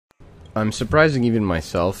I'm surprising even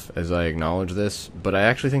myself as I acknowledge this, but I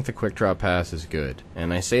actually think the Quickdraw Pass is good.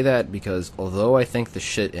 And I say that because although I think the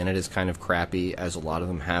shit in it is kind of crappy, as a lot of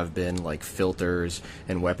them have been, like filters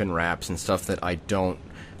and weapon wraps and stuff that I don't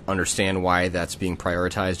understand why that's being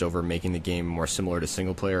prioritized over making the game more similar to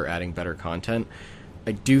single player or adding better content,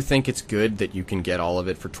 I do think it's good that you can get all of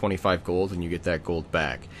it for 25 gold and you get that gold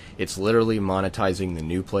back. It's literally monetizing the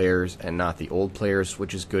new players and not the old players,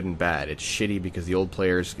 which is good and bad. It's shitty because the old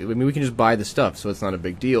players, I mean, we can just buy the stuff, so it's not a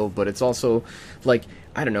big deal, but it's also, like,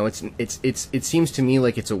 I don't know, it seems to me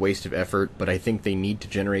like it's a waste of effort, but I think they need to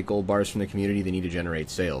generate gold bars from the community, they need to generate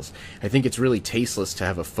sales. I think it's really tasteless to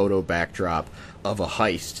have a photo backdrop of a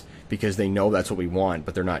heist because they know that's what we want,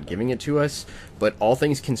 but they're not giving it to us. But all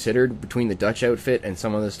things considered, between the Dutch outfit and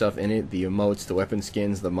some of the stuff in it, the emotes, the weapon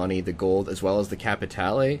skins, the money, the gold, as well as the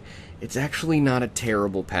Capitale, it's actually not a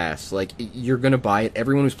terrible pass. Like, you're going to buy it.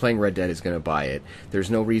 Everyone who's playing Red Dead is going to buy it. There's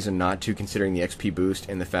no reason not to, considering the XP boost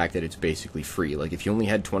and the fact that it's basically free. Like, if you only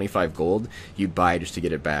had 25 gold, you'd buy it just to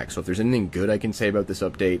get it back. So if there's anything good I can say about this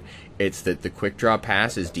update, it's that the Quick Draw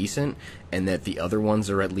Pass is decent, and that the other ones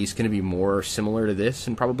are at least going to be more similar to this,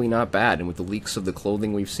 and probably not bad. And with the leaks of the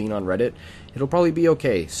clothing we've seen on Reddit, it'll probably be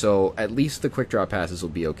okay. So at least the Quick Draw Passes will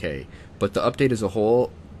be okay. But the update as a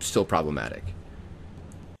whole, still problematic.